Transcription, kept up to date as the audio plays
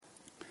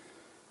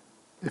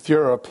If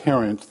you're a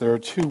parent, there are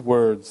two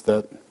words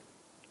that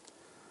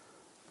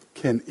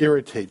can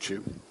irritate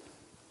you.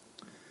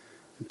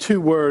 Two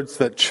words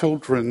that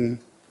children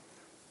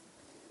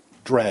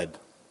dread.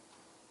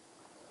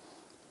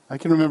 I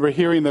can remember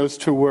hearing those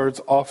two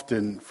words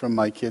often from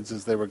my kids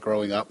as they were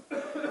growing up.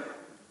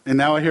 And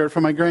now I hear it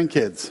from my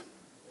grandkids.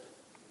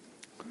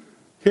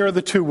 Here are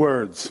the two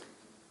words.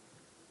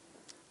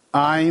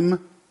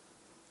 I'm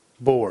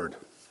bored.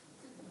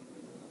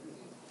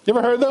 You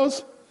ever heard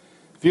those?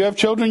 If you have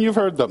children, you've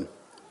heard them.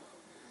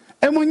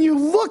 And when you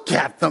look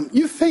at them,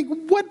 you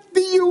think, what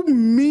do you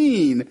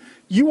mean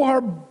you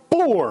are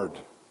bored?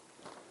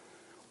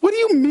 What do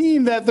you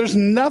mean that there's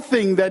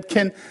nothing that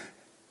can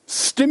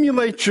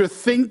stimulate your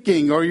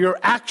thinking or your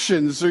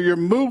actions or your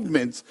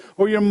movements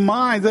or your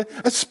mind,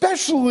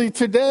 especially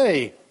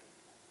today?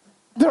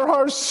 There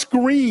are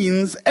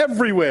screens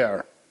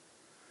everywhere,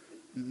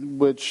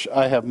 which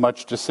I have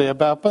much to say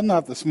about, but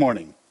not this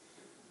morning.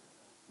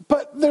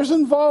 But there's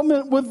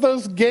involvement with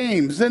those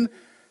games. And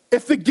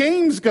if the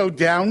games go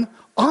down,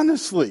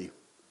 honestly,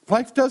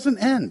 life doesn't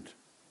end.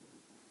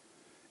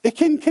 It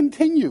can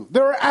continue.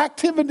 There are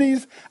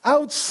activities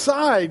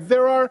outside.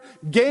 There are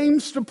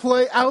games to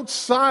play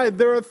outside.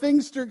 There are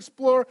things to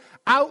explore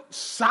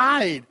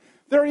outside.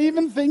 There are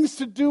even things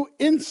to do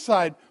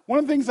inside. One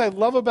of the things I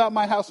love about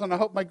my house, and I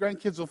hope my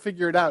grandkids will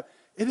figure it out,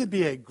 it'd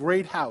be a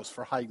great house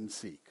for hide and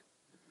seek.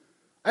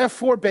 I have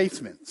 4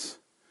 basements.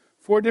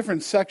 4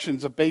 different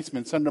sections of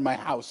basements under my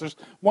house. There's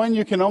one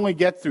you can only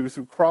get through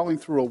crawling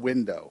through a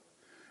window.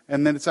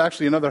 And then it's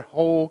actually another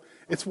whole,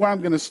 it's where I'm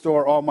going to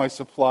store all my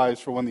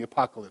supplies for when the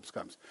apocalypse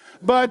comes.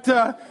 But,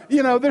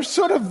 there's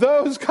sort of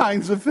those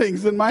kinds of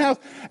things in my house.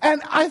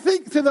 And I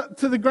think to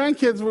the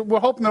grandkids, we're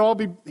hoping they'll all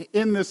be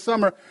in this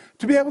summer,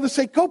 to be able to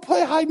say, go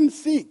play hide and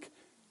seek.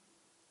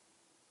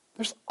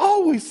 There's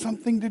always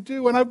something to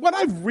do. And what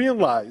I've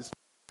realized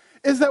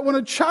is that when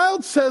a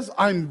child says,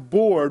 I'm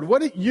bored,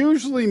 what it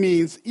usually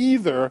means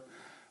either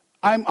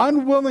I'm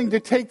unwilling to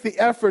take the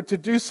effort to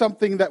do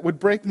something that would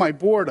break my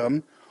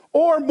boredom,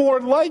 or more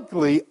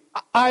likely,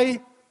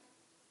 I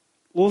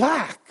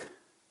lack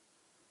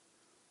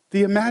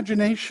the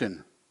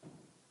imagination,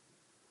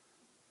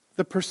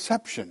 the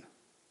perception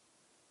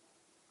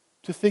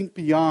to think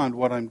beyond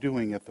what I'm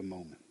doing at the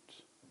moment.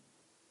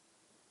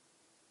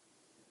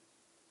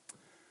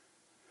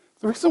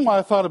 The reason why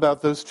I thought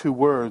about those two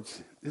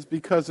words is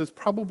because it's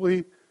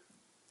probably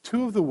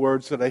 2 of the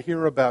words that I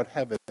hear about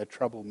heaven that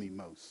trouble me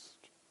most.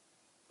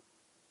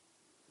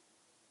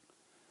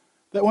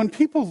 That when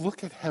people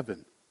look at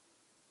heaven,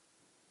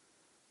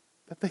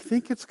 that they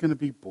think it's going to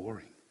be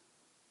boring.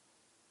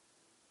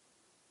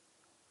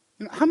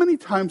 How many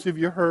times have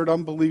you heard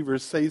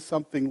unbelievers say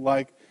something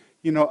like,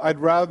 I'd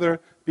rather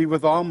be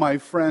with all my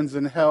friends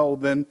in hell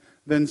than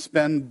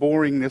spend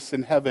boringness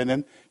in heaven?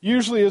 And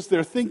usually as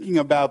they're thinking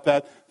about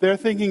that, they're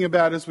thinking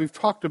about, as we've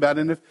talked about,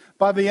 and if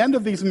by the end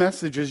of these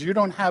messages you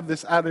don't have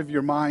this out of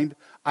your mind,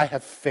 I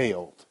have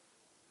failed.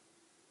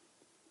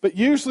 But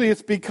usually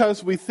it's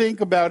because we think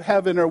about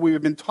heaven, or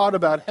we've been taught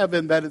about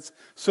heaven, that it's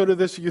sort of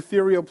this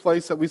ethereal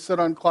place that we sit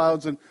on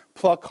clouds and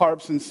pluck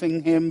harps and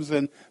sing hymns,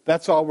 and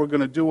that's all we're going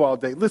to do all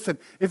day. Listen,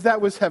 if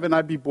that was heaven,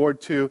 I'd be bored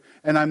too,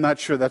 and I'm not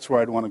sure that's where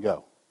I'd want to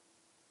go.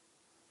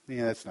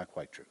 Yeah, that's not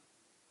quite true.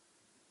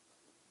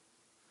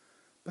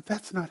 But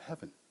that's not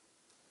heaven.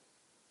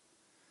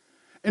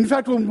 In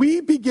fact, when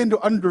we begin to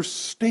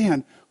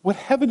understand what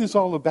heaven is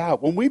all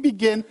about, when we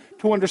begin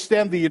to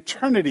understand the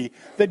eternity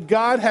that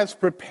God has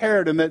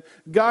prepared and that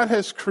God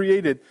has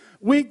created,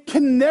 we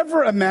can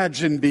never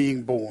imagine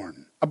being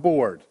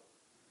bored.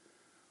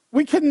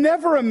 We can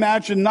never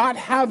imagine not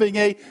having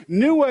a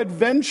new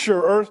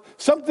adventure or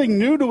something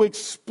new to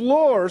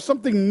explore, or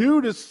something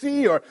new to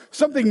see, or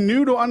something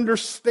new to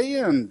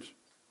understand.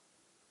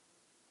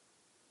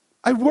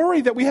 I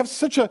worry that we have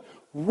such a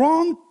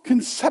wrong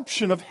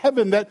conception of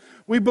heaven that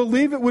we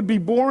believe it would be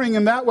boring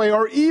in that way,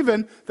 or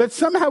even that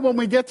somehow when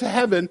we get to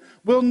heaven,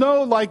 we'll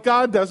know like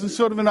God does in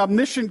sort of an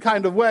omniscient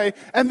kind of way,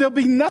 and there'll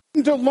be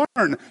nothing to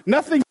learn,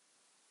 nothing.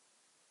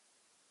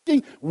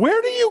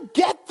 Where do you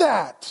get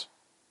that?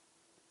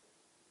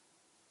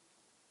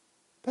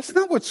 That's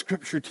not what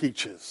Scripture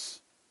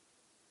teaches.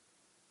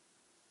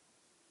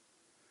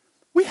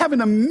 We have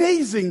an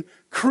amazing,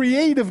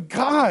 creative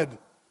God.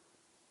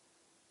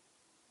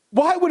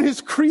 Why would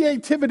his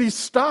creativity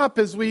stop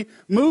as we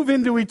move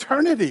into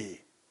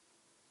eternity?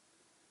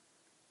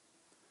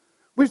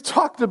 We've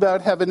talked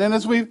about heaven, and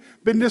as we've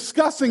been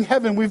discussing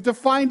heaven, we've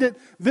defined it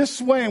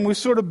this way, and we've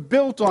sort of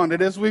built on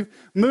it as we've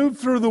moved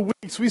through the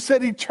weeks. We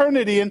said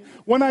eternity, and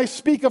when I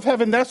speak of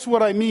heaven, that's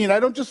what I mean. I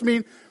don't just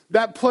mean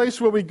that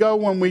place where we go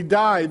when we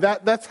die.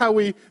 That's how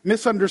we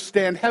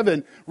misunderstand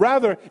heaven.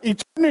 Rather,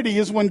 eternity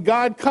is when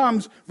God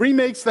comes,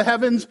 remakes the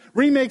heavens,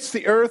 remakes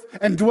the earth,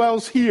 and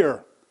dwells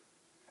here.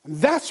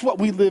 That's what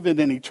we live in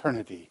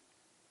eternity.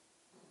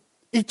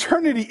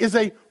 Eternity is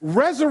a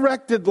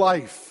resurrected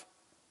life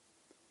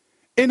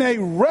in a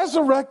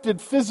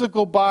resurrected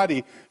physical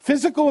body.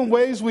 Physical in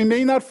ways we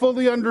may not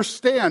fully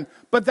understand,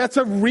 but that's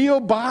a real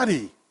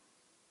body.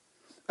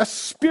 a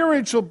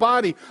spiritual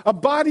body, a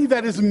body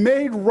that is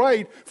made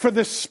right for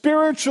the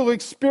spiritual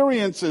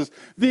experiences,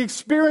 the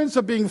experience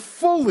of being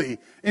fully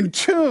in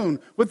tune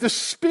with the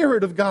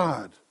Spirit of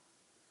God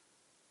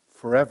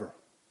forever.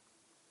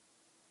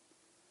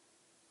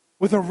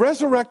 With a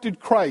resurrected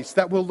Christ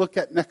that we'll look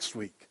at next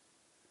week,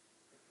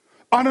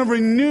 on a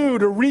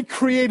renewed or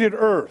recreated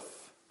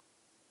earth.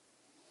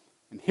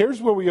 And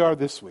here's where we are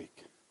this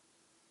week,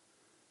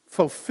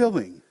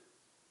 fulfilling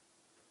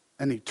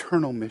an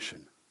eternal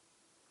mission.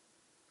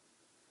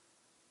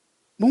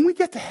 When we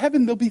get to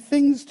heaven, there'll be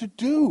things to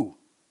do.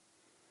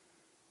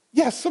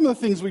 Yes, some of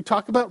the things we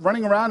talk about,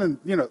 running around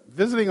and,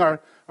 visiting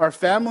our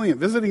family and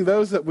visiting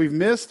those that we've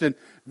missed and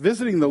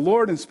visiting the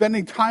Lord and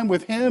spending time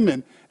with Him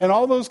and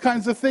all those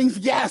kinds of things,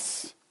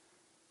 yes.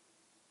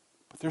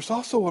 But there's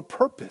also a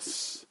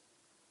purpose.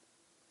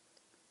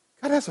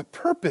 God has a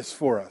purpose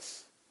for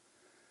us.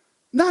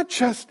 Not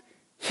just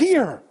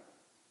here,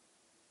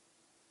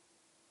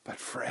 but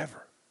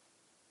forever.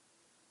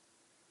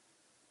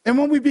 And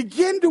when we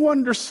begin to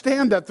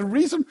understand that, the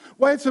reason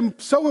why it's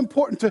so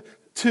important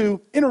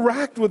to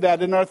interact with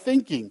that in our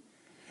thinking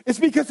is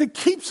because it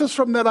keeps us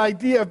from that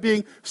idea of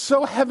being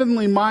so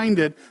heavenly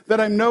minded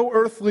that I'm no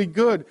earthly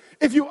good.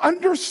 If you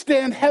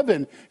understand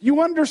heaven,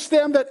 you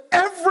understand that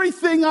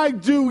everything I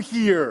do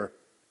here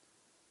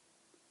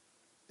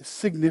is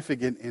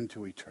significant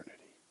into eternity.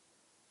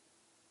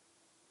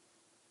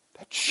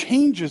 That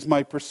changes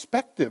my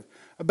perspective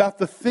about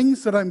the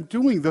things that I'm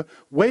doing, the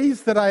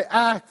ways that I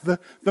act, the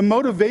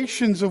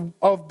motivations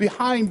of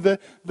behind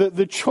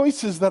the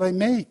choices that I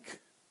make.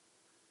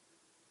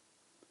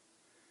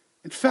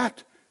 In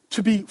fact,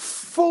 to be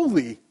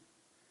fully,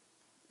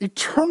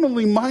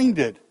 eternally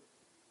minded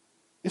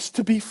is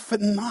to be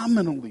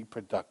phenomenally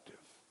productive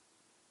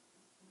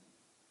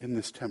in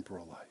this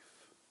temporal life.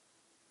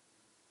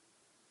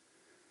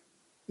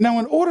 Now,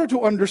 in order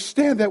to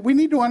understand that, we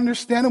need to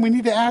understand and we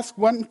need to ask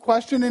one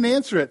question and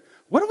answer it.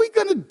 What are we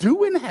going to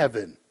do in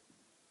heaven?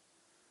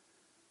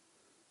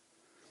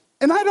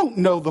 And I don't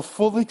know the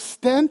full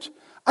extent.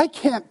 I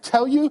can't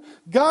tell you.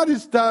 God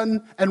has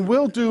done and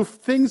will do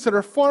things that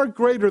are far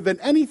greater than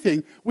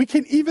anything we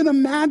can even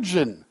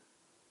imagine.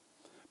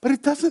 But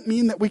it doesn't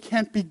mean that we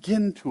can't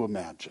begin to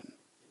imagine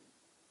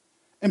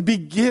and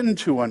begin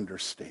to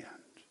understand.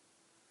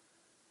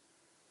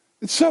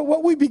 And so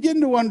what we begin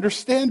to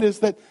understand is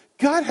that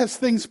God has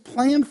things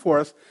planned for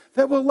us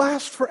that will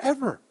last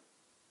forever.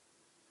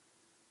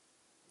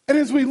 And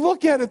as we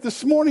look at it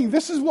this morning,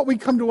 this is what we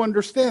come to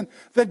understand,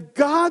 that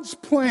God's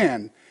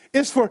plan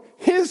is for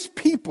His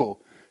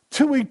people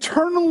to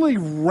eternally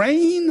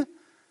reign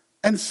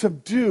and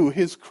subdue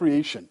His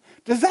creation.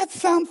 Does that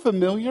sound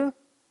familiar?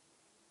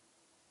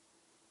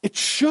 It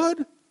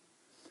should,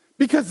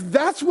 because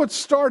that's what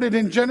started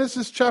in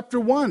Genesis chapter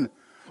 1,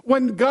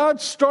 when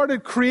God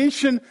started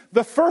creation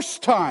the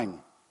first time.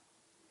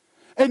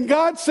 And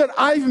God said,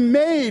 I've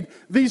made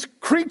these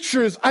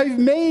creatures, I've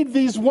made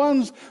these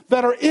ones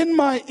that are in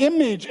my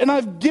image, and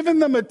I've given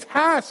them a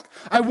task.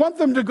 I want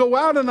them to go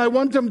out and I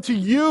want them to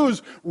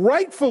use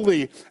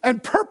rightfully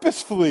and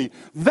purposefully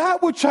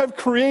that which I've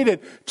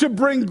created to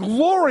bring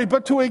glory,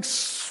 but to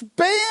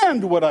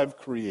expand what I've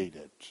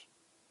created.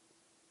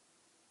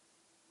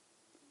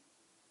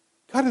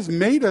 God has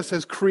made us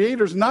as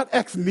creators, not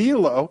ex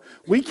nihilo.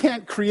 We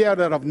can't create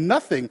out of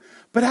nothing,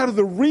 but out of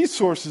the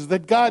resources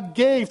that God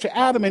gave to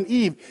Adam and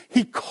Eve.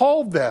 He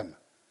called them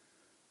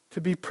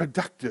to be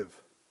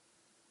productive,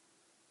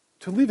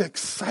 to live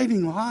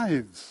exciting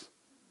lives,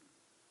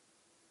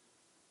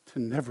 to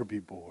never be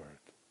bored.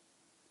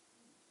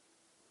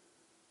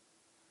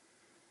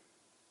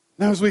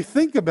 Now, as we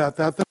think about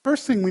that, the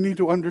first thing we need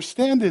to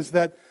understand is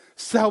that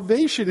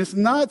salvation is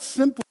not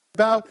simply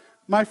about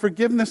my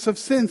forgiveness of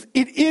sins.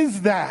 It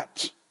is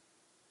that.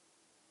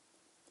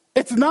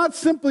 It's not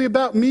simply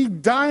about me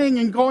dying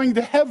and going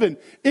to heaven.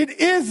 It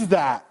is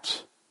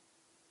that.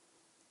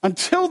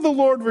 Until the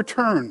Lord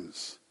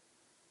returns.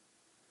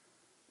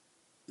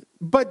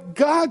 But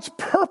God's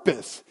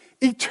purpose,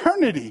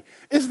 eternity,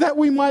 is that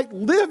we might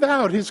live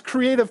out His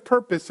creative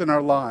purpose in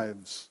our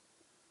lives.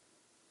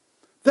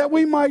 That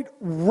we might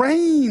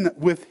reign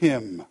with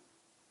Him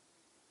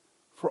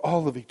for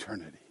all of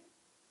eternity.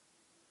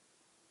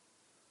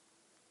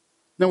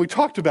 Now, we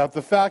talked about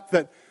the fact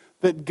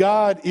that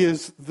God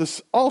is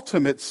this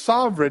ultimate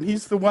sovereign.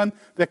 He's the one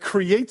that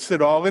creates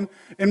it all. And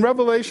in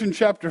Revelation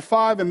chapter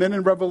 5 and then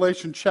in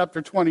Revelation chapter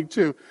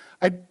 22,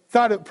 I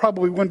thought it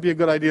probably wouldn't be a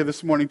good idea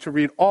this morning to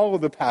read all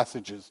of the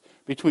passages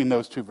between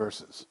those two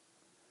verses.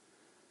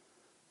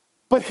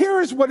 But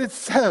here is what it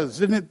says,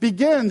 and it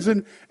begins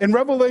in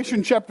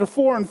Revelation chapter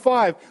 4 and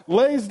 5,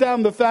 lays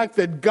down the fact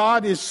that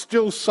God is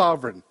still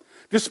sovereign.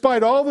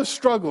 Despite all the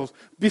struggles,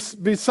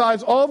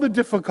 besides all the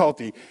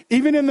difficulty,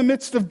 even in the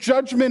midst of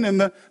judgment and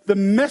the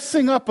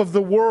messing up of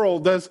the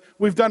world, as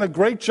we've done a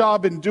great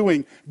job in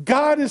doing,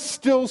 God is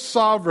still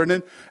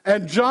sovereign.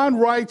 And John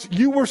writes,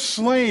 you were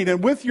slain,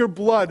 and with your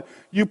blood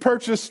you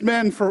purchased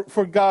men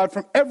for God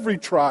from every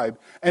tribe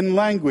and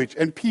language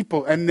and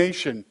people and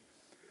nation.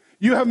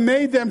 You have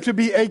made them to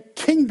be a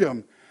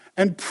kingdom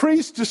and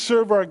priests to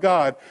serve our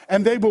God,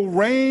 and they will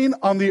reign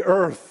on the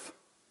earth.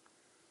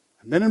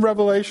 And then in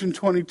Revelation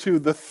 22,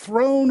 the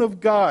throne of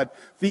God,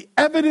 the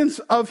evidence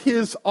of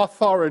his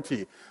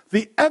authority,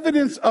 the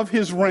evidence of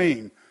his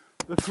reign,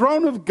 the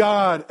throne of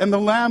God and the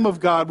Lamb of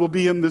God will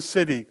be in the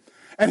city,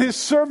 and his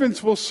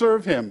servants will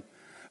serve him.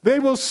 They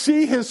will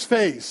see his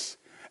face,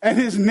 and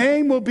his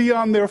name will be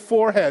on their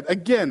forehead.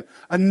 Again,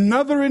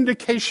 another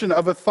indication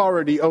of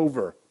authority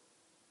over.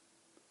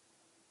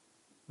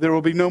 There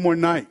will be no more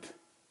night.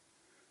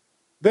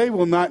 They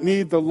will not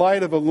need the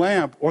light of a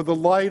lamp or the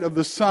light of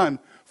the sun,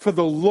 for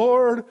the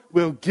Lord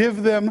will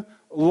give them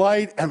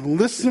light. And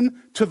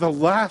listen to the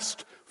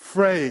last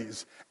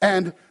phrase.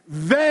 And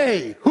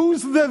they,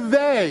 who's the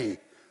they?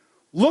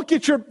 Look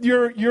at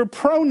your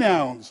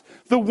pronouns.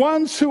 The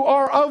ones who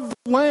are of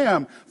the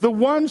Lamb, the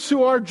ones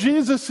who are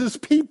Jesus'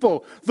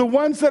 people, the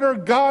ones that are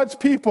God's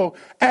people.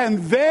 And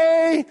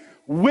they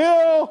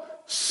will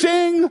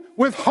sing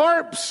with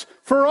harps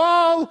for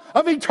all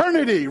of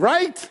eternity,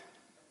 right?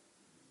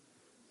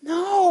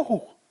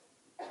 No.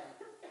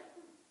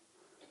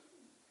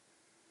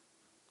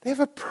 They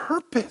have a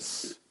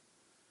purpose.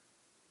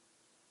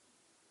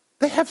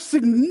 They have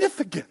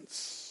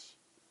significance.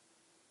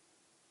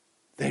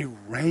 They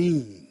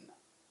reign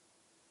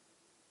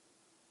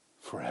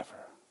forever.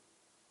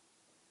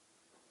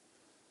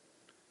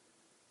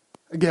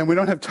 Again, we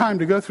don't have time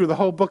to go through the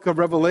whole book of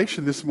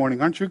Revelation this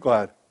morning. Aren't you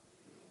glad?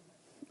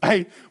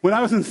 When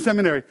I was in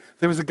seminary,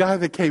 there was a guy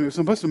that came. It was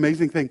the most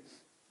amazing thing.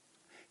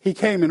 He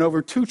came in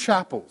over 2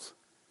 chapels.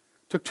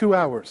 Took 2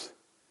 hours.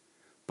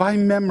 By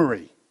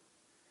memory,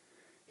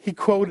 he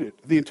quoted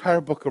the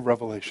entire book of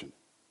Revelation.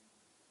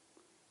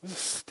 It was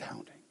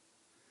astounding.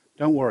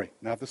 Don't worry,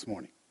 not this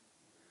morning.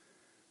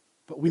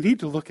 But we need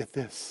to look at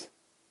this.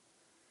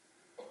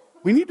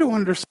 We need to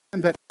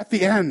understand that at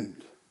the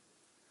end,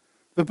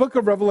 the book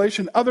of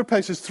Revelation, other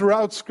places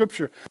throughout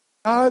Scripture,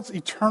 God's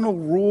eternal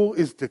rule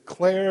is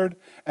declared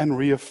and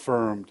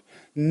reaffirmed.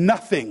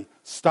 Nothing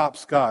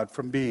stops God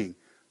from being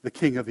the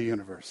King of the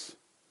universe.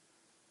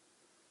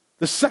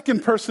 The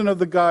second person of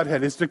the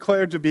Godhead is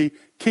declared to be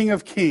King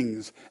of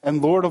kings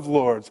and Lord of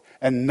lords,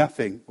 and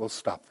nothing will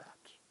stop that.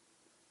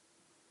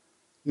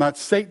 Not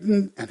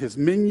Satan and his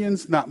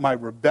minions, not my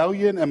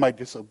rebellion and my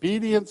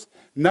disobedience,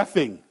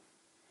 nothing.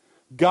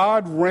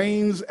 God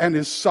reigns and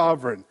is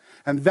sovereign.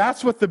 And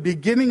that's what the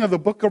beginning of the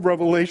book of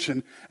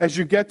Revelation, as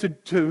you get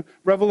to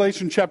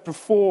Revelation chapter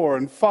 4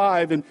 and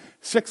 5 and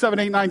 6, 7,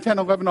 8, 9, 10,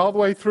 11, all the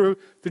way through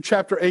to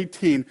chapter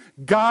 18.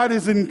 God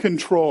is in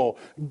control.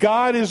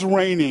 God is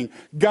reigning.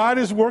 God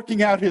is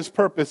working out his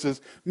purposes,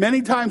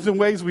 many times in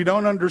ways we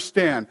don't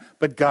understand,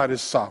 but God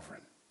is sovereign.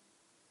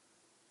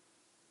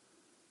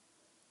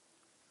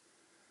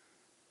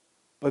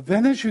 But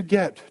then as you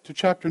get to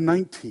chapter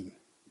 19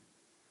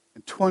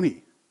 and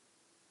 20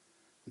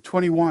 and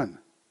 21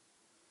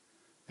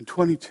 and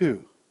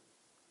 22,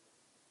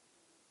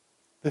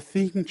 the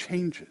theme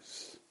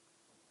changes.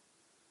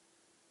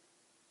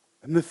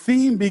 And the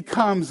theme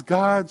becomes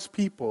God's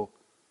people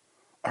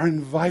are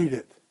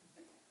invited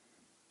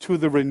to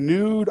the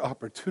renewed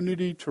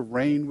opportunity to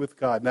reign with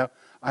God. Now,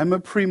 I'm a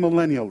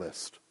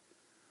premillennialist.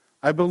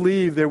 I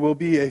believe there will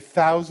be a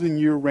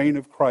 1,000-year reign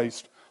of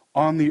Christ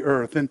on the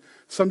earth. And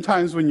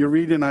sometimes when you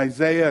read in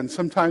Isaiah and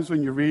sometimes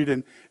when you read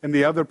in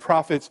the other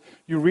prophets,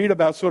 you read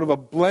about sort of a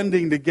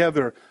blending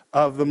together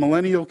of the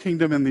millennial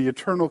kingdom and the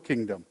eternal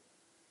kingdom.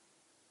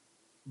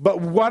 But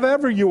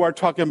whatever you are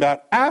talking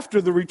about after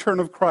the return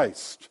of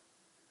Christ,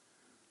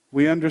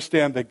 we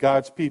understand that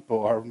God's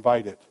people are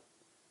invited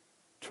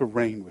to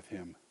reign with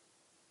him,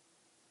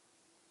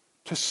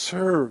 to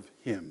serve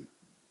him,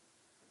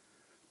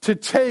 to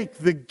take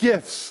the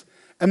gifts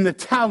and the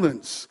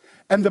talents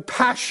and the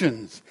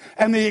passions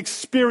and the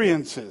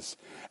experiences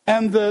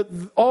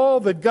and all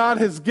that God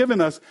has given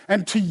us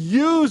and to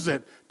use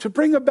it to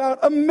bring about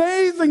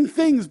amazing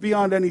things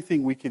beyond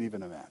anything we can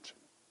even imagine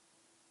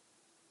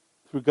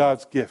through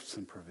God's gifts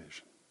and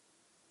provision.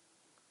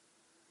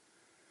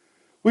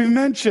 We've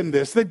mentioned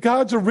this, that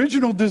God's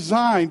original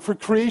design for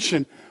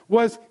creation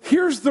was,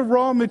 here's the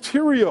raw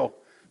material.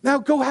 Now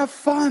go have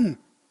fun.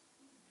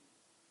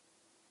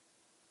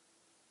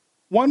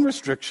 One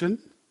restriction,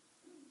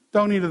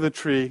 don't eat of the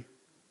tree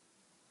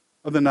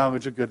of the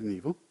knowledge of good and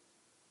evil.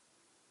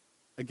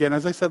 Again,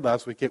 as I said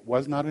last week, it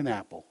was not an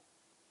apple.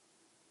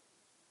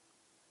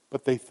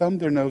 But they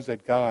thumbed their nose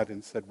at God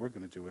and said, we're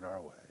going to do it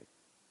our way.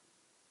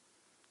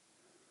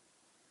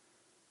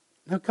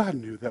 Now, God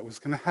knew that was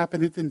going to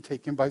happen. It didn't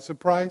take him by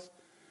surprise.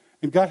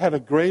 And God had a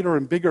greater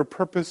and bigger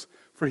purpose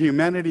for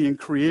humanity and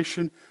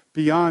creation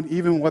beyond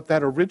even what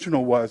that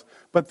original was.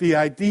 But the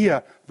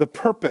idea, the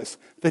purpose,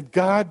 that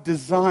God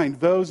designed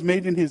those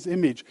made in his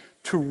image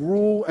to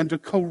rule and to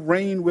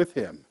co-reign with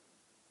him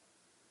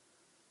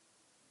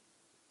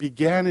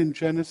began in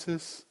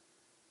Genesis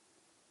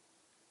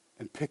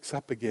and picks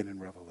up again in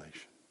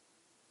Revelation.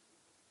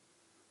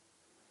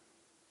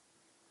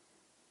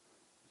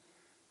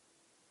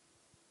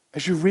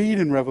 As you read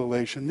in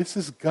Revelation, this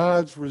is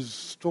God's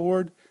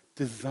restored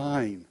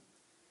design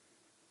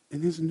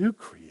in his new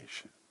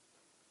creation.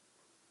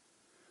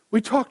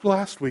 We talked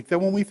last week that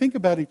when we think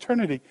about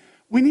eternity,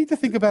 we need to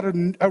think about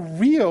a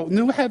real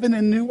new heaven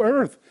and new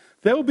earth.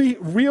 There'll be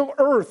real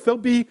earth. There'll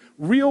be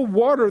real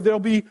water. There'll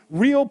be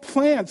real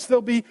plants.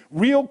 There'll be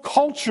real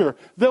culture.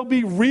 There'll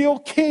be real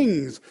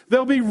kings.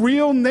 There'll be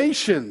real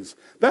nations.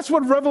 That's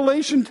what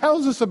Revelation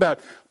tells us about.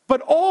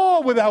 But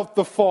all without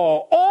the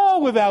fall,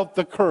 all without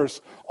the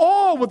curse,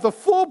 all with the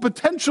full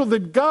potential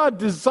that God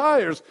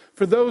desires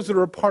for those that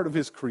are a part of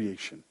his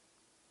creation.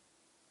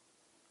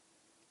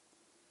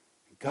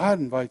 God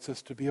invites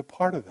us to be a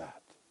part of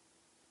that.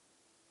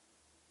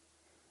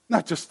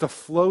 Not just to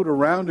float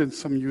around in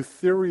some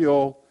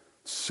ethereal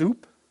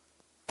soup.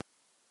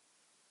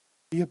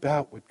 Be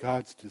about what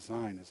God's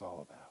design is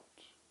all about.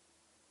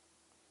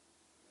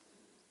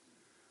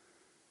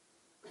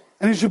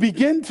 And as you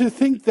begin to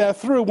think that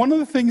through, one of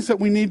the things that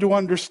we need to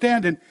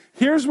understand, and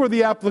here's where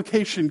the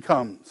application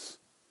comes.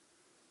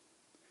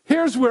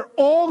 Here's where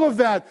all of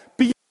that,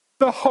 beyond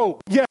the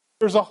hope, yes,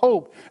 there's a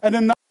hope and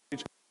a knowledge.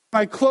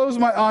 When I close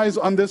my eyes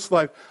on this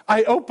life,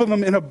 I open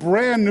them in a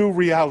brand new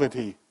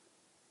reality.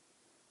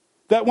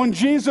 That when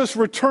Jesus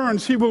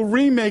returns, he will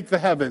remake the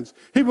heavens.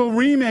 He will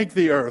remake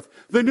the earth.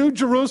 The new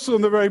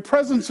Jerusalem, the very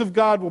presence of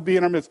God will be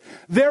in our midst.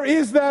 There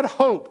is that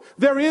hope.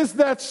 There is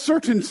that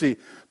certainty.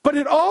 But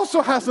it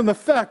also has an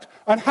effect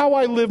on how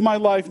I live my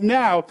life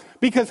now,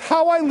 because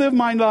how I live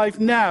my life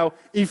now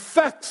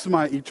affects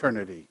my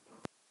eternity.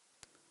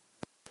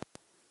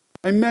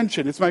 I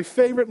mentioned, it's my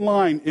favorite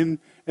line in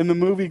the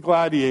movie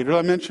Gladiator.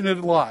 I mention it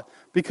a lot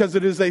because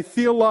it is a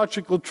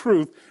theological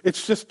truth.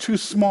 It's just too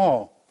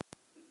small.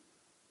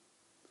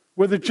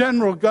 Where the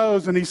general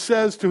goes and he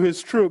says to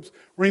his troops,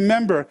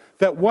 remember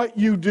that what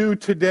you do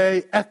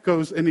today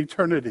echoes in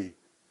eternity.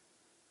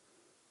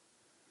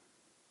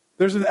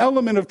 There's an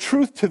element of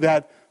truth to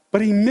that,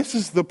 but he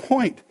misses the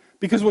point.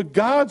 Because what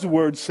God's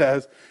word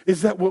says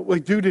is that what we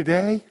do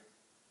today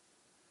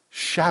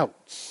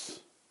shouts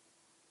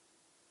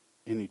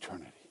in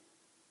eternity.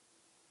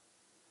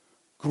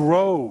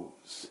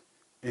 Grows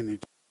in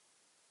eternity.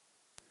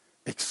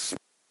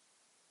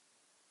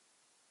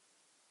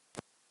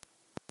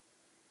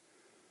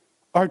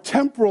 Our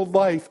temporal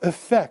life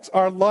affects,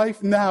 our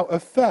life now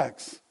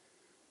affects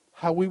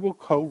how we will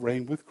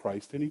co-reign with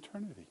Christ in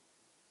eternity.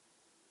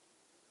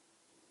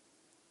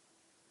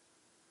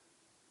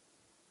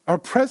 Our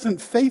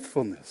present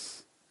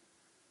faithfulness,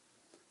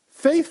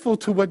 faithful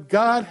to what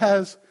God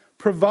has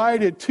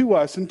provided to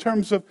us in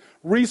terms of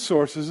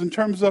resources, in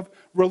terms of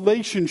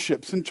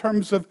relationships, in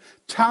terms of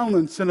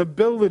talents and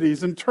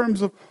abilities, in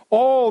terms of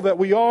all that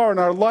we are in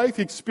our life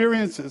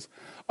experiences.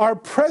 Our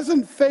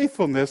present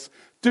faithfulness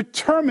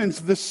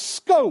determines the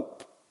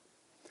scope,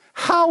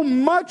 how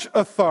much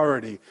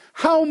authority,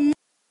 how much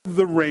of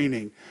the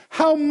reigning,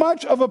 how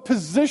much of a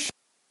position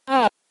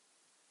of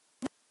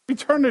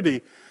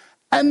eternity.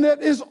 And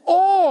that is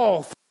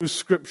all through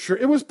Scripture.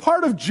 It was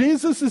part of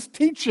Jesus'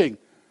 teaching.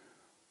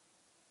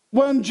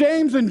 When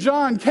James and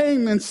John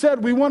came and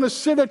said, we want to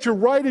sit at your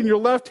right and your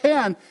left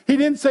hand, he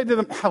didn't say to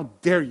them, how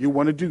dare you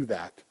want to do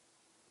that?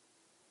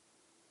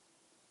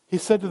 He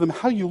said to them,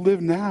 how you live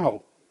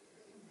now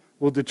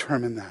will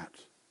determine that.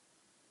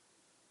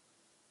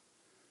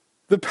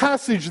 The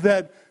passage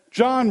that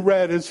John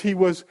read as he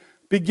was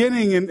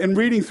beginning and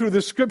reading through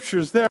the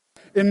Scriptures there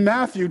in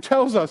Matthew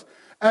tells us,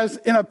 as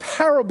in a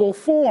parable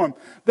form,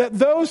 that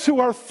those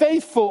who are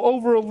faithful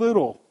over a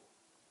little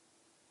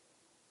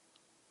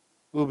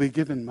will be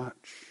given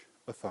much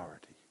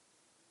authority.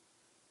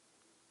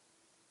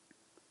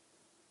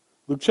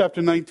 Luke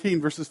chapter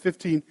 19, verses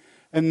 15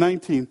 and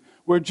 19,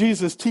 where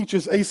Jesus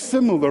teaches a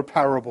similar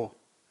parable.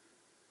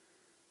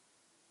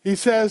 He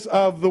says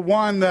of the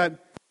one that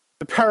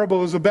the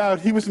parable is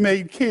about, he was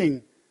made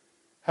king,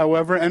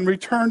 however, and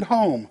returned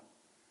home.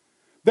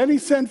 Then he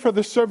sent for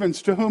the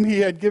servants to whom he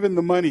had given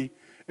the money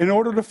in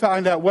order to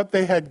find out what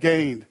they had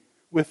gained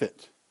with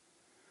it.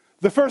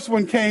 The first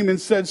one came and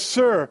said,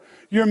 Sir,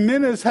 your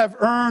minas have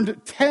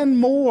earned 10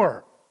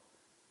 more.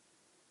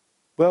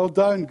 Well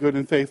done, good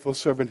and faithful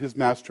servant, his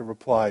master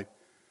replied.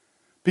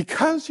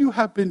 Because you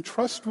have been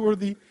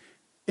trustworthy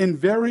in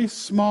very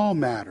small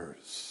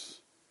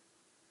matters.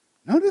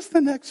 Notice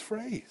the next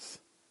phrase.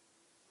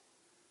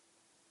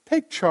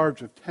 Take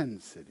charge of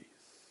 10 cities.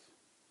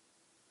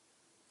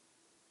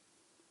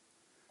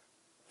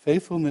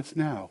 Faithfulness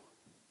now.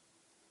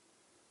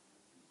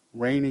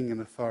 Reigning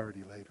in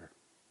authority later.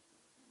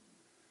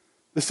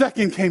 The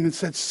second came and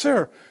said,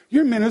 Sir,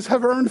 your minas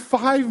have earned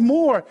 5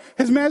 more.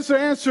 His master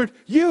answered,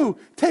 you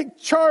take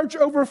charge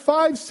over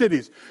 5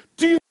 cities.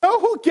 Do you know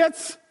who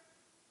gets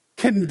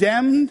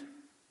condemned?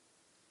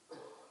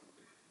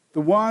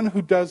 The one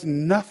who does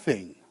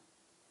nothing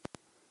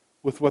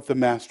with what the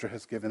master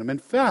has given him. In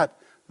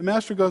fact, the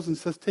master goes and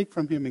says, take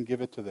from him and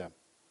give it to them,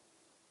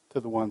 to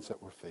the ones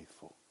that were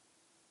faithful.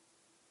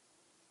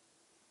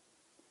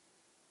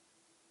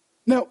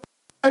 Now,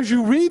 as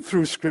you read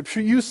through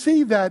Scripture, you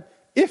see that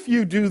if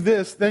you do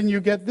this, then you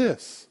get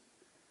this.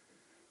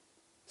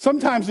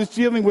 Sometimes it's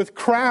dealing with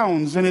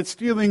crowns, and it's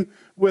dealing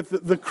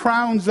with the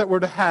crowns that we're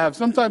to have.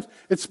 Sometimes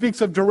it speaks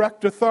of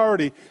direct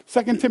authority.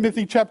 2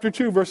 Timothy chapter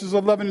 2, verses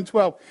 11 and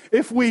 12.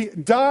 If we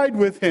died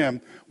with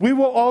him, we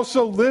will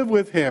also live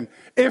with him.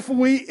 If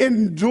we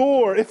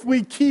endure, if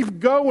we keep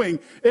going,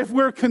 if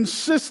we're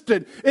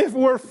consistent, if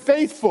we're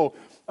faithful.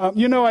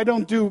 I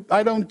don't do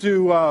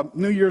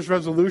New Year's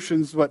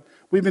resolutions. What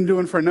we've been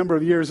doing for a number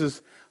of years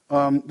is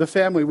the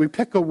family, we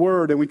pick a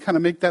word and we kind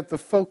of make that the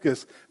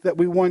focus that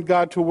we want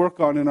God to work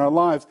on in our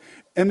lives.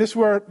 And this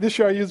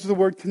year I use the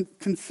word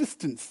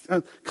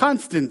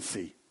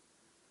constancy.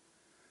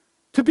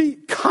 To be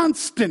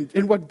constant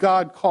in what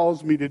God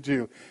calls me to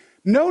do.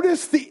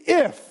 Notice the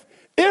if.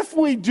 If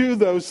we do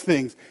those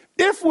things,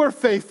 if we're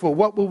faithful,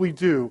 what will we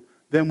do?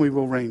 Then we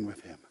will reign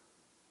with him.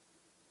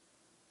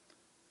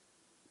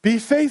 Be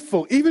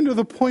faithful, even to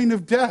the point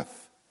of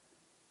death,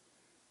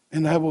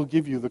 and I will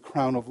give you the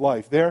crown of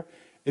life. There,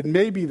 it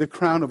may be the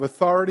crown of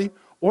authority,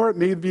 or it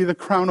may be the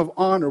crown of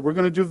honor. We're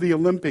going to do the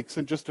Olympics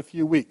in just a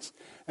few weeks,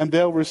 and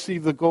they'll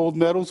receive the gold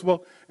medals.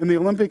 Well, in the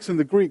Olympics and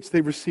the Greeks, they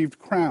received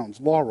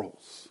crowns,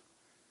 laurels.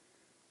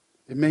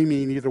 It may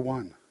mean either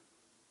one.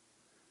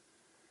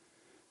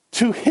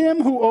 To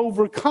him who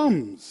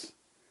overcomes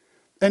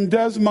and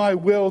does my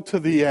will to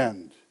the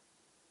end,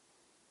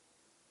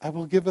 I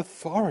will give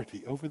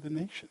authority over the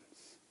nations.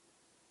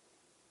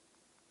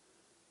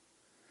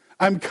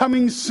 I'm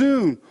coming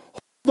soon.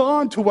 Hold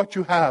on to what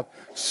you have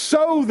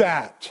so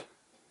that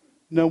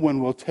no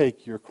one will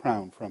take your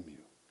crown from you.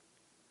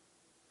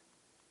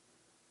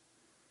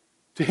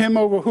 To him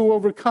who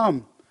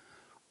overcome,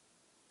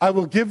 I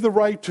will give the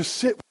right to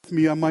sit with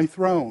me on my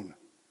throne,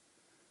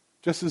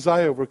 just as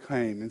I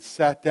overcame and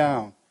sat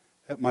down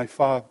at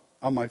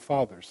on my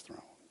Father's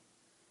throne.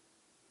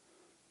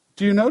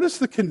 Do you notice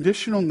the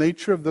conditional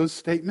nature of those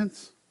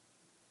statements?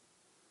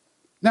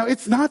 Now,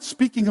 it's not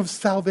speaking of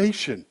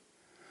salvation.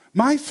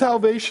 My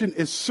salvation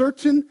is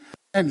certain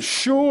and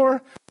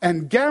sure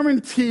and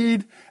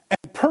guaranteed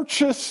and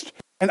purchased,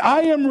 and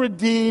I am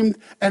redeemed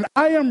and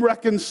I am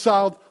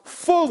reconciled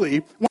fully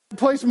when I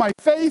place my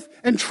faith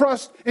and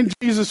trust in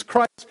Jesus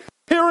Christ.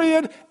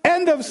 Period.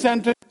 End of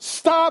sentence.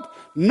 Stop.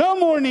 No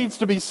more needs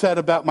to be said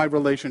about my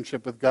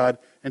relationship with God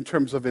in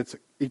terms of its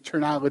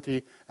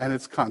eternality and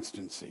its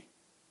constancy.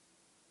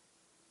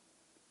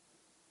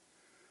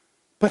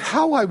 But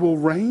how I will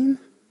reign?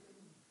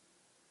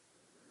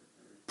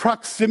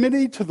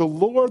 Proximity to the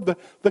Lord,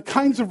 the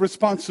kinds of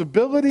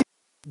responsibility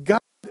God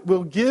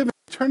will give in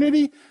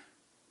eternity.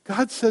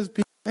 God says,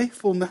 be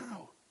faithful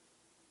now.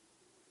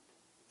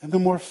 And the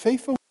more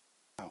faithful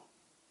we are now,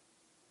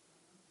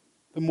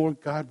 the more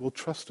God will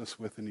trust us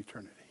with in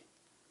eternity.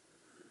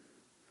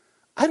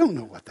 I don't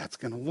know what that's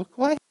going to look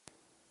like.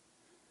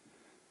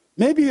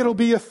 Maybe it'll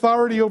be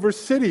authority over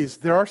cities.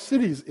 There are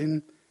cities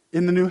in the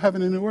new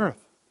heaven and new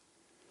earth.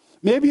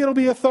 Maybe it'll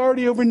be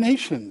authority over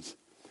nations.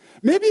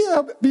 Maybe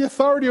it'll be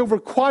authority over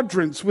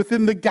quadrants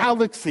within the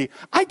galaxy.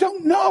 I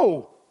don't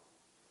know.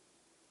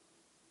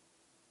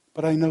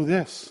 But I know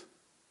this.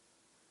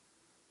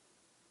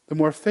 The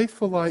more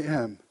faithful I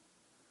am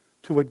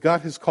to what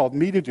God has called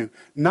me to do,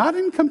 not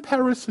in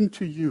comparison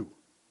to you.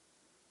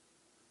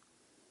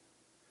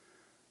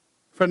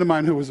 A friend of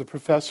mine who was a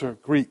professor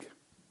of Greek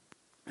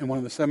in one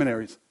of the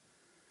seminaries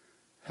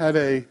had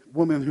a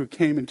woman who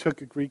came and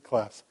took a Greek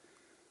class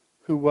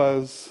who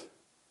was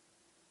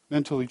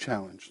mentally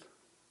challenged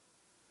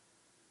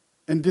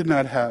and did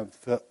not have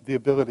the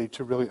ability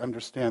to really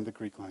understand the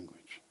Greek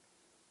language.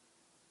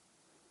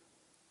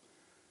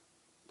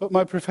 But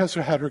my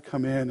professor had her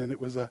come in, and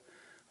it was a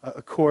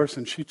course,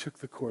 and she took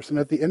the course. And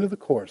at the end of the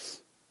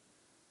course,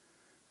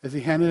 as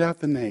he handed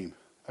out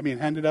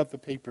handed out the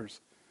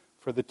papers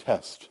for the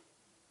test,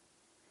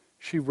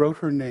 she wrote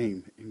her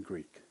name in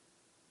Greek.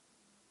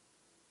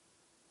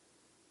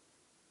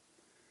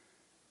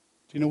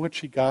 Do you know what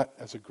she got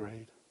as a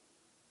grade?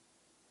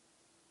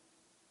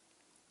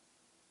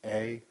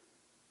 A+.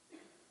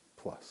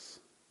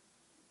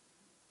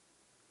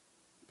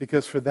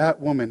 Because for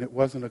that woman, it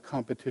wasn't a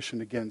competition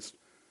against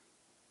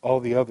all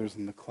the others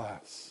in the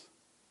class.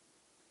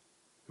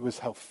 It was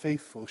how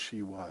faithful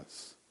she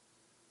was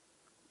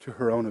to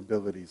her own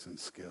abilities and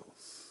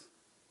skills.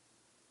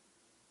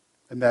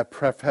 And that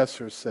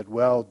professor said,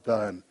 well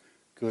done,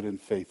 good and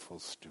faithful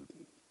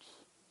student.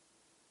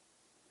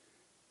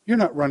 You're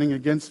not running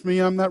against me,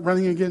 I'm not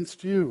running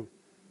against you.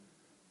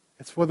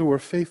 It's whether we're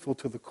faithful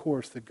to the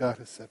course that God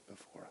has set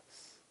before us.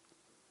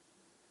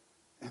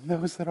 And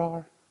those that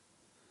are,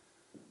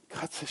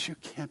 God says, you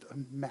can't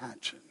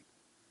imagine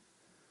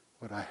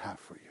what I have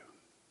for you.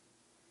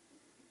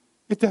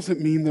 It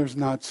doesn't mean there's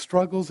not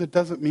struggles. It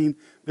doesn't mean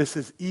this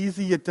is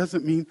easy. It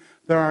doesn't mean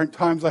there aren't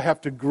times I have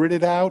to grit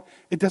it out.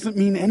 It doesn't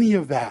mean any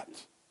of that.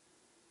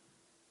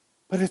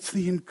 But it's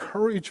the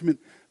encouragement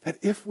that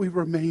if we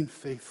remain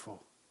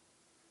faithful,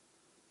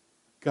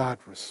 God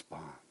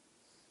responds.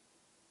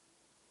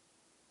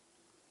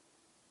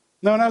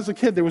 Now, when I was a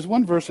kid, there was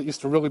one verse that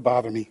used to really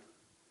bother me.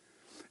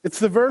 It's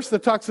the verse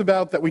that talks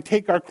about that we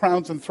take our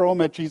crowns and throw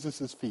them at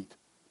Jesus' feet.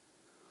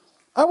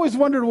 I always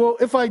wondered, well,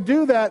 if I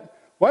do that,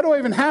 Why do I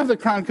even have the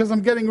crown? Because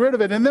I'm getting rid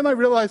of it. And then I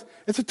realized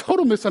it's a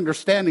total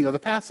misunderstanding of the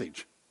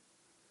passage.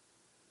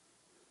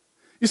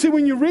 You see,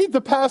 when you read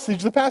the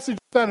passage is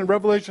found in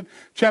Revelation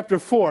chapter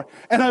 4,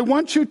 and I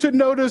want you to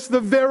notice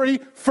the very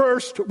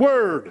first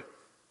word.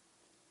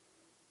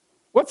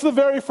 What's the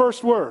very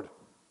first word?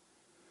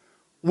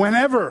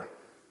 Whenever.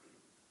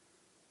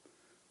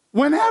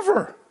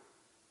 Whenever.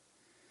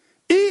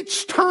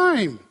 Each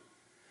time.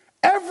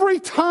 Every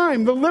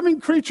time the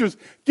living creatures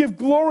give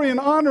glory and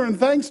honor and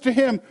thanks to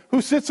him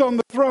who sits on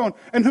the throne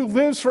and who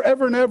lives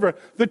forever and ever.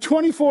 The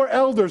 24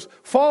 elders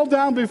fall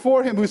down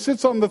before him who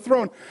sits on the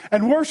throne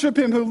and worship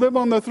him who live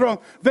on the throne.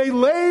 They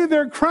lay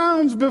their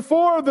crowns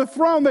before the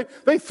throne.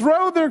 They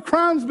throw their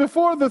crowns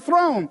before the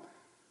throne.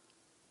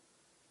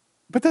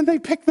 But then they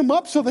pick them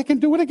up so they can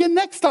do it again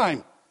next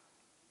time.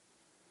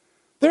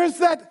 There's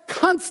that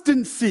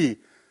constancy.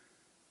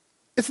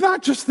 It's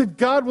not just that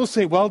God will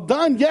say, well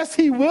done. Yes,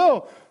 he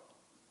will.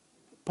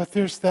 But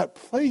there's that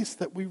place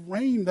that we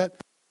reign, that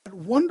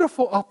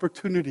wonderful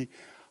opportunity.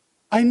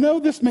 I know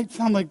this may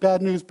sound like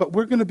bad news, but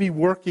we're going to be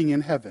working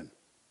in heaven.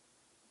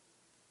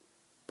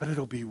 But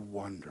it'll be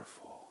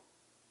wonderful.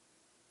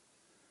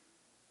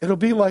 It'll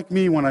be like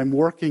me when I'm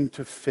working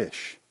to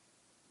fish.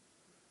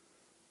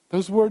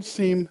 Those words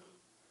seem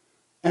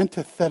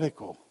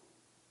antithetical,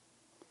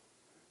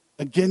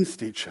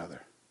 against each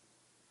other.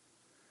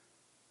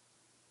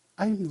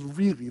 I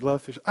really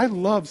love fishing. I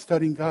love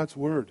studying God's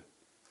Word.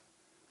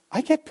 I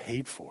get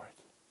paid for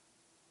it.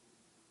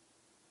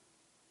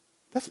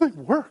 That's my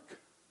work.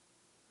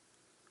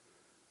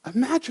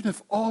 Imagine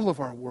if all of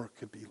our work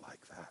could be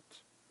like that.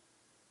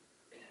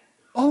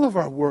 All of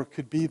our work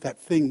could be that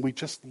thing we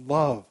just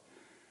love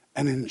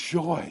and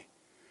enjoy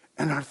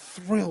and are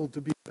thrilled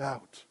to be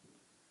about.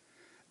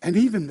 And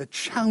even the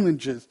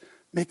challenges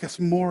make us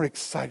more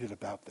excited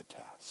about the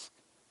task.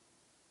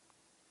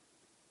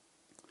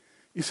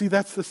 You see,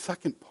 that's the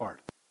second part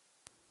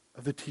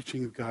of the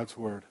teaching of God's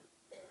Word.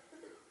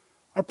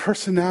 Our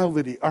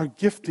personality, our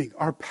gifting,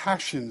 our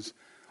passions,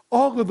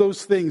 all of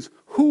those things,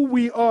 who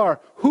we are,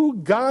 who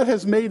God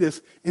has made us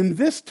in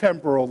this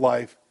temporal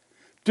life,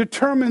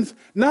 determines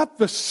not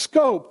the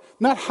scope,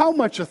 not how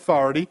much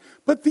authority,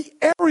 but the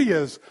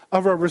areas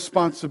of our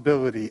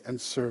responsibility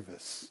and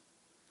service.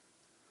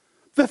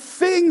 The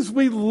things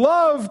we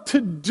love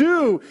to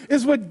do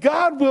is what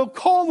God will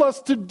call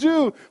us to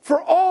do for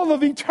all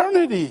of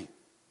eternity.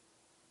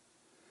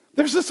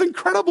 There's this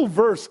incredible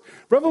verse,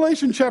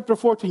 Revelation chapter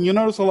 14. You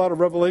notice a lot of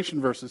Revelation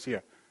verses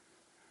here,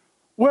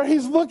 where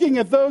he's looking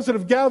at those that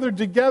have gathered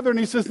together, and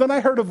he says, then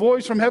I heard a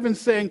voice from heaven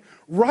saying,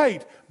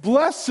 right,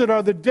 blessed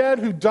are the dead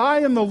who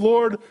die in the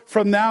Lord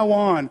from now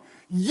on.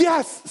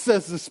 Yes,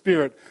 says the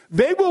Spirit,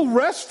 they will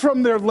rest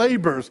from their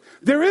labors.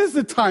 There is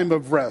a time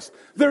of rest.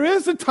 There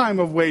is a time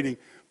of waiting.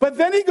 But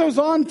then he goes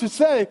on to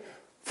say,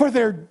 for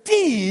their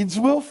deeds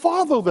will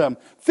follow them.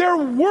 Their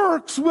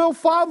works will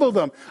follow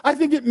them. I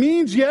think it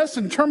means, yes,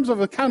 in terms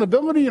of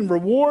accountability and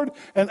reward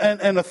and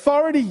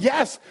authority,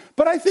 yes.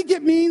 But I think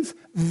it means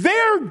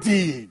their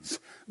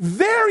deeds,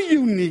 their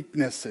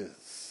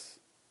uniquenesses.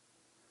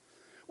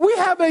 We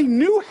have a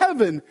new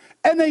heaven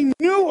and a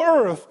new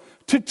earth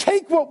to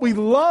take what we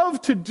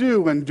love to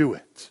do and do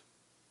it.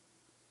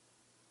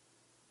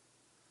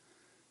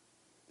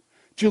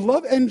 Do you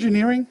love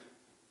engineering?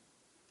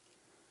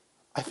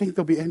 I think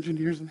there'll be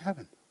engineers in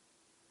heaven.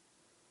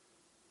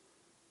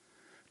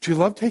 Do you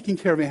love taking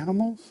care of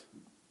animals?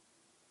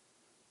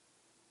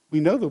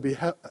 We know there'll be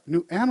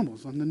new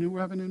animals on the new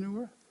heaven and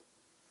new earth.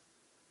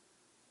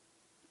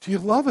 Do you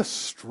love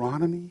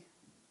astronomy?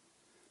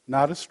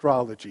 Not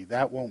astrology.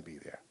 That won't be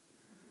there.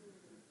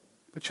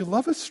 But you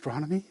love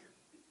astronomy?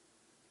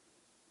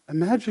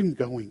 Imagine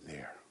going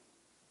there.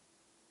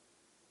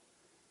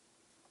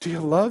 Do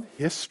you love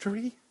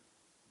history?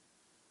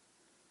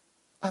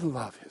 I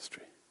love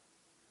history.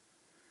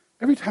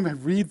 Every time I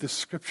read the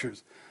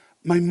scriptures,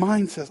 my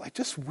mind says, I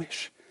just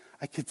wish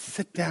I could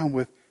sit down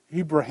with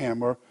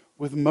Abraham or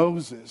with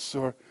Moses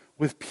or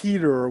with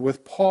Peter or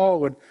with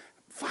Paul and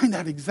find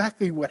out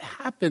exactly what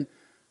happened.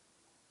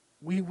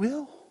 We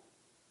will.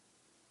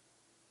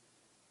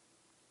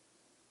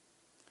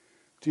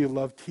 Do you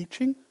love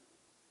teaching?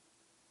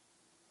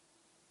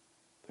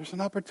 There's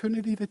an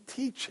opportunity to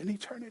teach in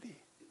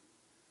eternity.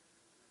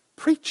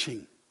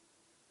 Preaching.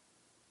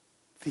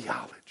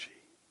 Theology.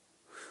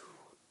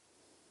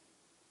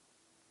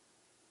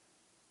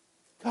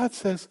 God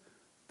says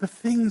the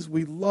things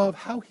we love,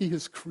 how he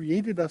has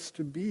created us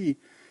to be.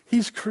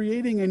 He's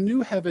creating a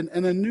new heaven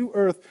and a new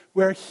earth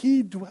where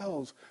he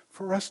dwells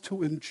for us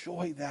to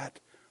enjoy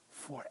that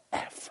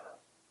forever.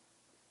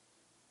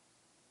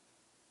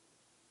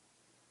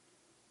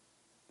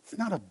 It's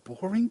not a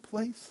boring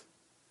place.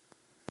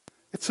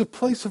 It's a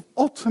place of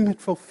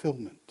ultimate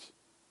fulfillment.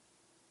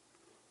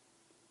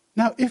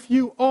 Now, if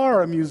you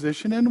are a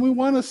musician and we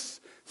want to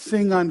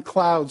sing on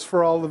clouds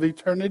for all of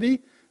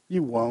eternity,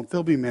 you won't.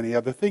 There'll be many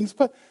other things,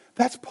 but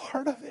that's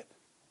part of it.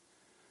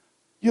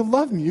 You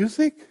love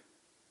music?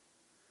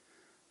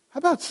 How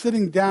about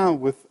sitting down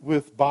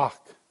with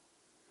Bach?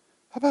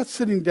 How about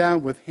sitting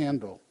down with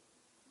Handel?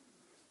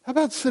 How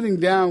about sitting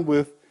down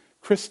with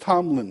Chris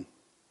Tomlin,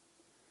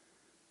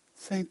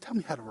 saying, tell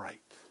me how to write?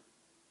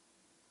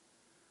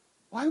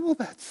 Why will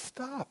that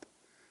stop?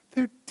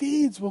 Their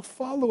deeds will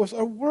follow us.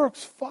 Our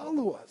works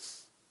follow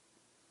us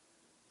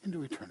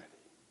into eternity.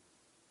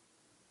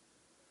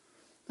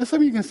 Now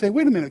some of you can say,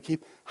 wait a minute,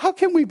 Keith, how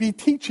can we be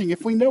teaching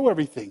if we know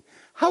everything?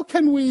 How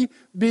can we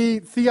be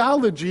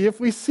theology if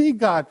we see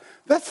God?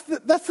 That's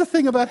the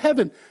thing about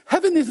heaven.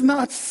 Heaven is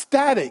not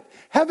static.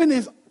 Heaven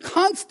is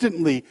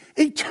constantly,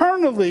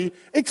 eternally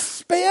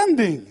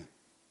expanding.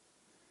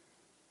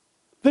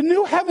 The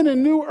new heaven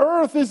and new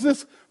earth is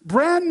this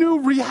brand new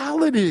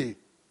reality.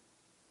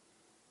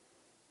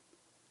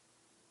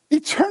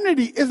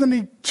 Eternity is an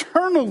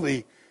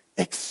eternally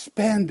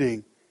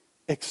expanding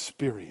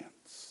experience.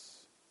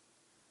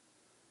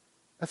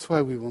 That's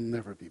why we will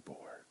never be bored.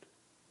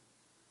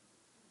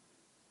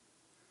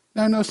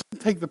 Now I know some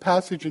take the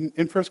passage in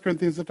 1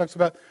 Corinthians that talks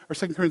about, or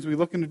 2 Corinthians, we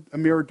look in a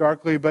mirror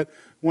darkly, but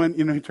when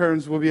he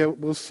turns,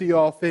 we'll see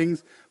all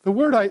things.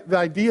 The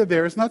idea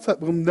there is not that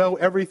we'll know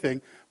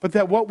everything, but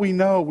that what we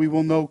know, we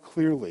will know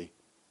clearly.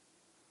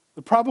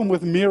 The problem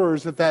with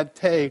mirrors at that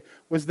day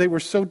was they were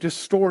so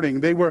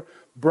distorting. They were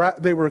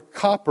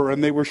copper,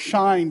 and they were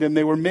shined, and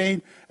they were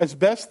made as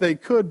best they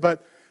could,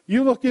 but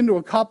you look into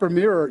a copper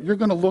mirror, you're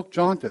going to look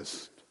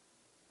jaundiced.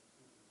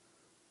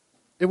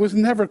 It was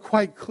never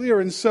quite clear.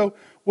 And so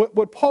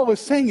what Paul is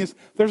saying is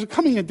there's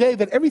coming a day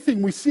that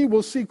everything we see,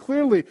 we'll see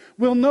clearly.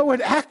 We'll know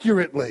it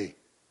accurately.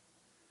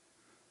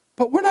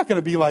 But we're not going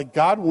to be like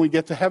God when we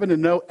get to heaven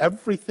and know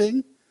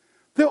everything.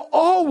 There'll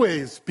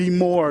always be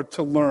more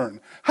to learn.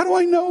 How do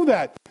I know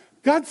that?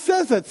 God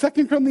says that,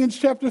 2 Corinthians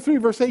chapter 3,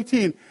 verse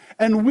 18.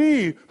 And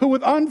we, who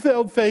with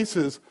unveiled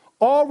faces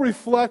all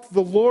reflect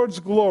the Lord's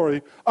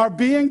glory, are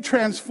being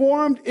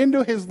transformed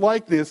into his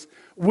likeness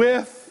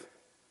with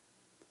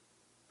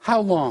how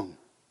long?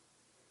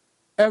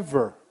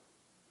 Ever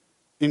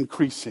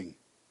increasing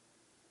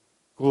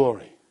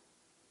glory,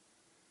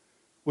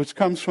 which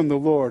comes from the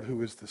Lord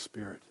who is the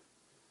Spirit.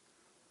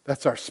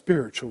 That's our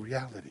spiritual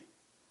reality.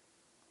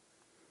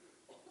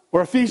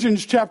 Or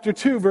Ephesians chapter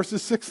 2,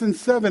 verses 6 and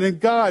 7.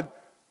 And God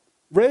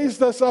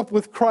raised us up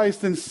with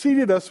Christ and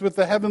seated us with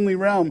the heavenly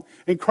realm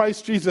in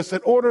Christ Jesus,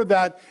 in order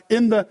that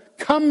in the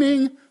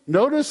coming,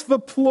 notice the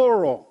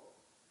plural,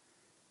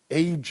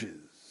 ages,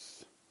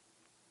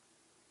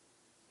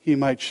 he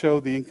might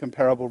show the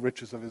incomparable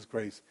riches of his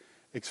grace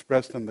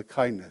expressed in the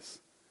kindness,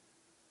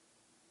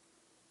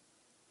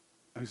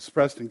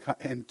 expressed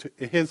in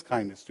his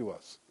kindness to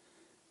us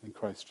in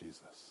Christ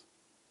Jesus.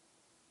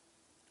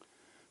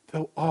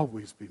 There'll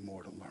always be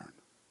more to learn.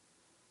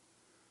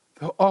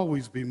 There'll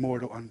always be more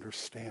to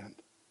understand.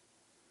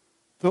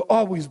 There'll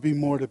always be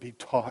more to be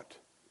taught.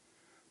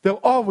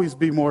 There'll always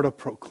be more to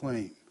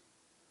proclaim.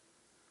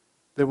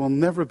 There will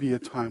never be a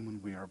time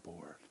when we are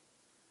bored.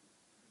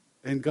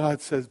 And God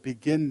says,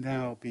 begin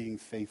now being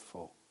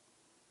faithful.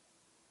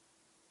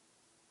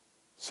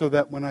 So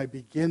that when I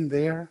begin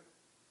there,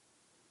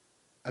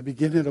 I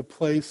begin at a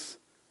place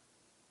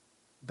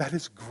that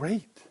is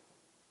great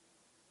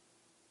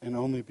and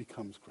only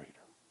becomes greater.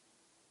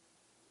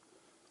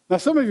 Now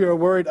some of you are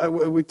worried,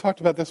 we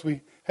talked about this, we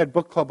had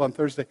book club on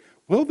Thursday.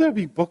 Will there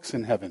be books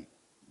in heaven?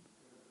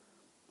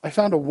 I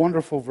found a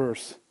wonderful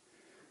verse.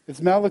 It's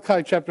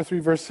Malachi chapter 3,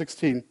 verse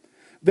 16.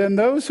 Then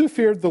those who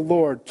feared the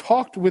Lord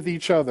talked with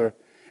each other,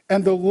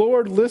 and the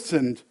Lord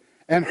listened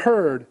and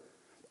heard.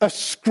 A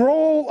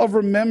scroll of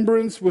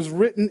remembrance was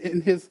written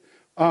in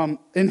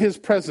his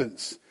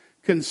presence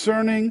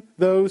concerning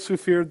those who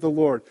feared the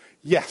Lord.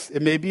 Yes,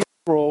 it may be a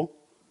scroll.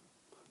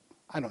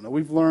 I don't know.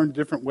 We've learned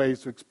different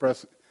ways to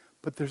express it.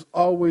 But there's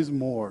always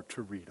more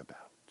to read about.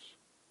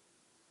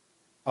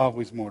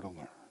 Always more to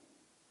learn.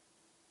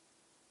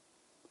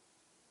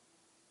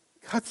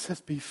 God says,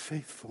 be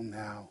faithful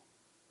now,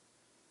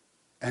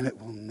 and it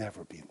will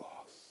never be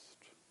lost.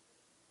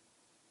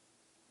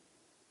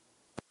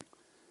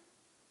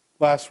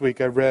 Last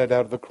week I read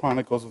out of the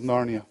Chronicles of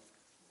Narnia.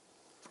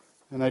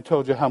 And I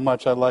told you how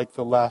much I liked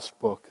the last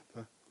book,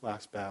 The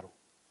Last Battle.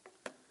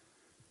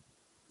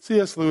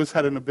 C.S. Lewis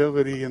had an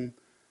ability in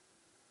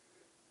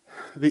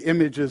the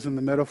images and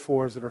the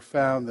metaphors that are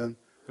found in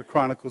the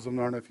Chronicles of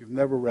Narnia. If you've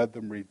never read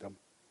them, read them.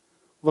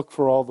 Look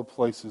for all the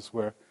places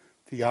where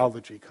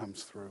theology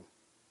comes through.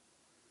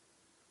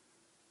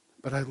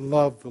 But I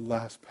love the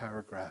last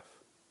paragraph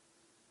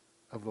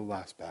of The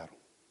Last Battle.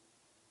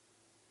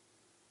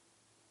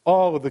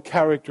 All of the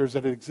characters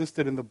that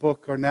existed in the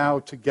book are now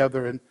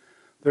together, and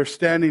they're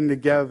standing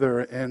together,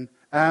 and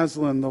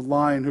Aslan, the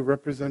lion who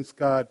represents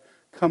God,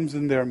 comes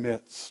in their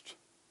midst.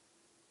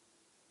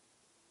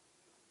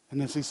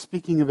 And as he's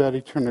speaking about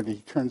eternity,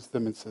 he turns to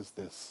them and says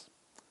this: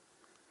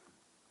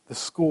 the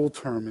school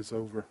term is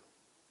over.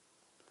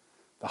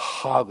 The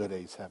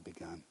holidays have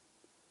begun.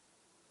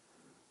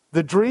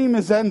 The dream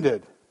is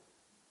ended.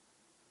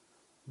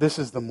 This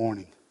is the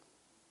morning.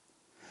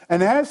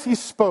 And as he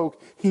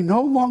spoke, he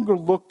no longer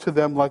looked to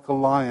them like a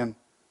lion.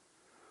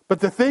 But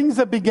the things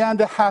that began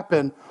to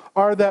happen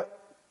after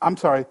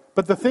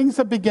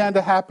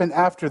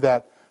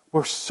that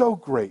were so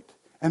great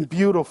and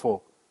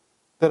beautiful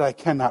that I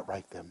cannot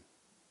write them.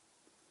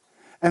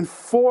 And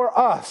for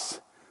us,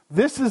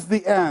 this is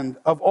the end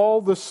of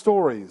all the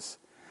stories.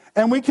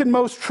 And we can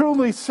most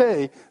truly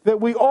say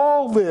that we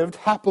all lived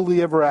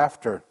happily ever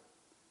after.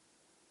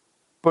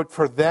 But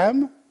for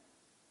them,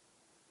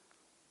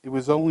 it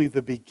was only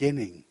the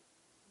beginning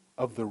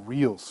of the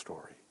real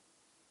story.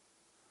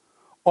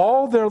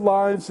 All their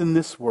lives in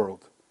this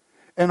world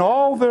and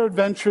all their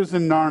adventures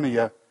in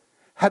Narnia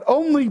had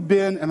only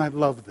been, and I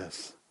love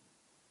this,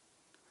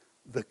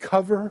 the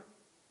cover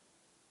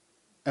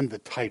and the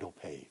title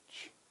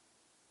page.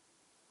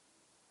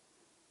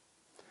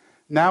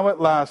 Now at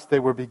last they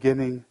were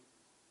beginning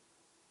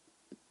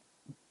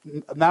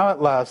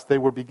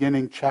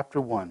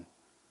chapter 1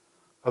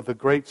 of the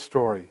great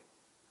story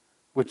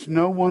which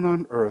no one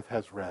on earth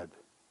has read,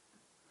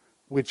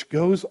 which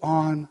goes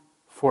on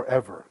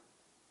forever,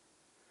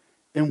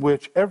 in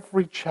which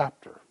every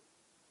chapter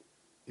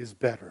is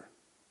better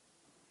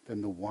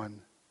than the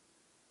one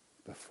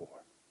before.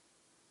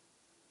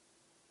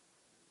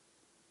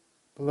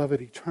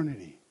 Beloved,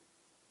 eternity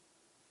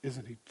is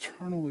an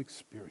eternal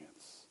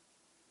experience,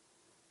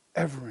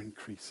 ever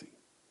increasing,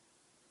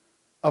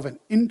 of an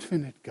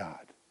infinite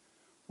God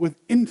with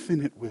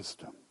infinite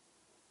wisdom.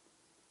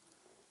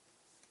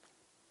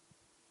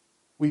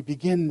 We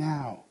begin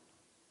now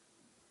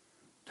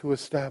to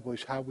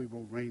establish how we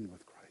will reign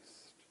with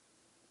Christ.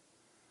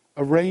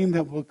 A reign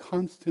that will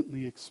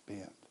constantly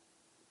expand,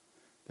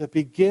 that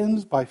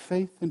begins by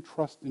faith and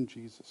trust in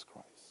Jesus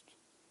Christ.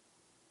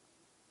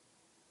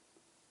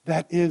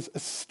 That is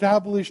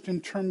established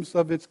in terms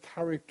of its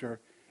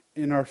character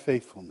in our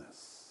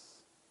faithfulness,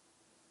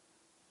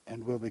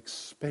 and will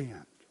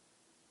expand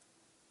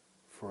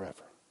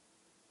forever.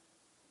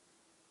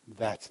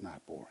 That's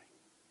not boring.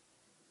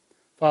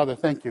 Father,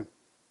 thank you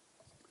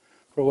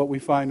for what we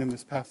find in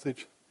this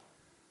passage.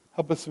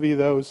 Help us to be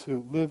those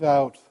who live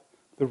out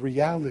the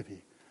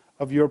reality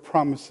of your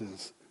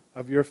promises,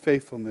 of your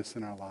faithfulness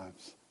in our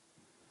lives.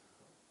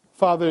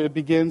 Father, it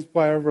begins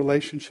by our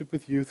relationship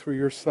with you through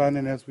your Son,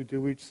 and as we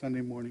do each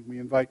Sunday morning, we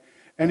invite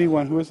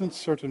anyone who isn't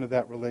certain of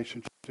that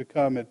relationship to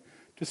come and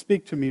to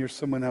speak to me or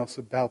someone else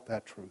about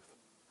that truth,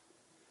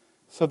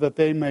 so that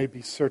they may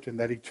be certain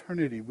that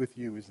eternity with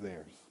you is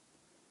theirs.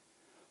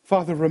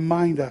 Father,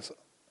 remind us,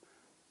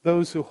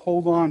 those who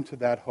hold on to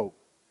that hope,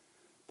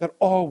 that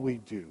all we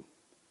do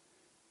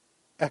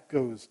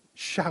echoes,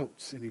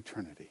 shouts in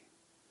eternity.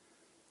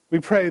 We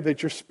pray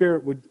that your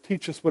Spirit would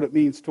teach us what it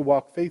means to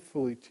walk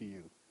faithfully to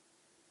you.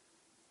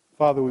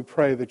 Father, we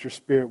pray that your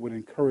Spirit would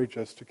encourage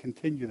us to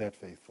continue that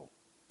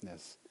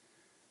faithfulness,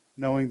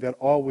 knowing that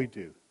all we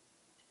do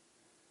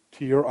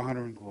to your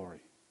honor and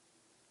glory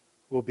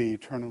will be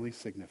eternally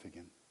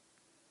significant.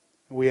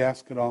 And we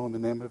ask it all in the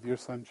name of your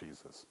Son,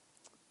 Jesus.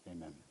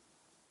 Amen.